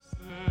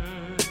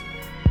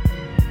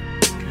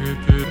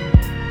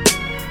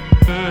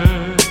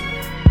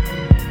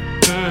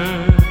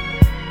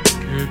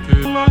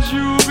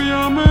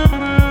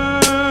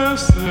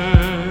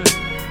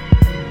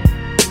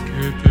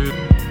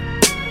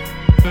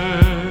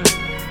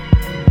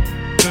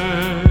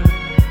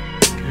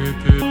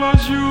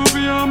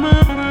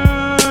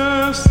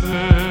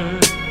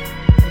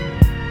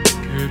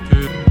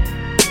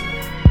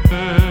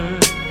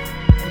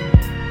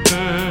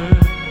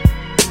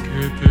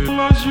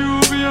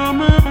lluvia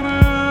me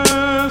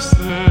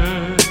prese,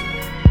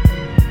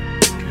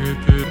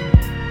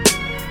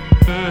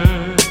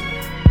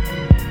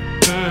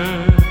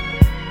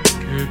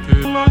 que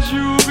la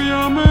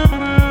lluvia me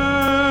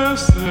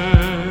prese,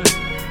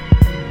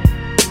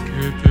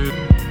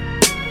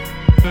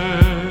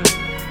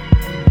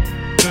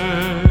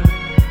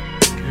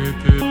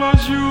 la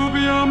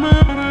lluvia me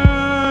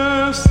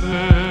prese,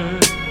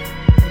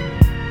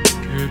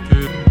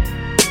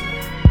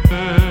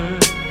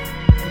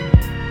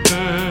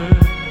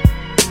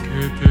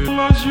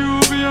 la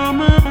lluvia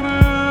me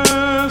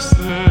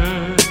prese,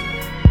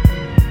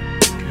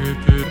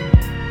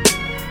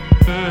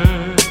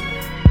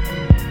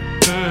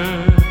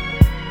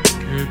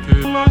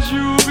 la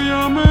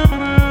lluvia me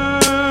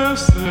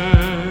prese,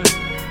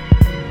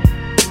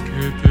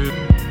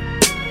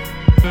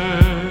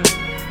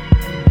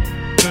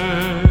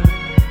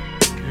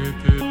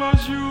 la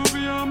lluvia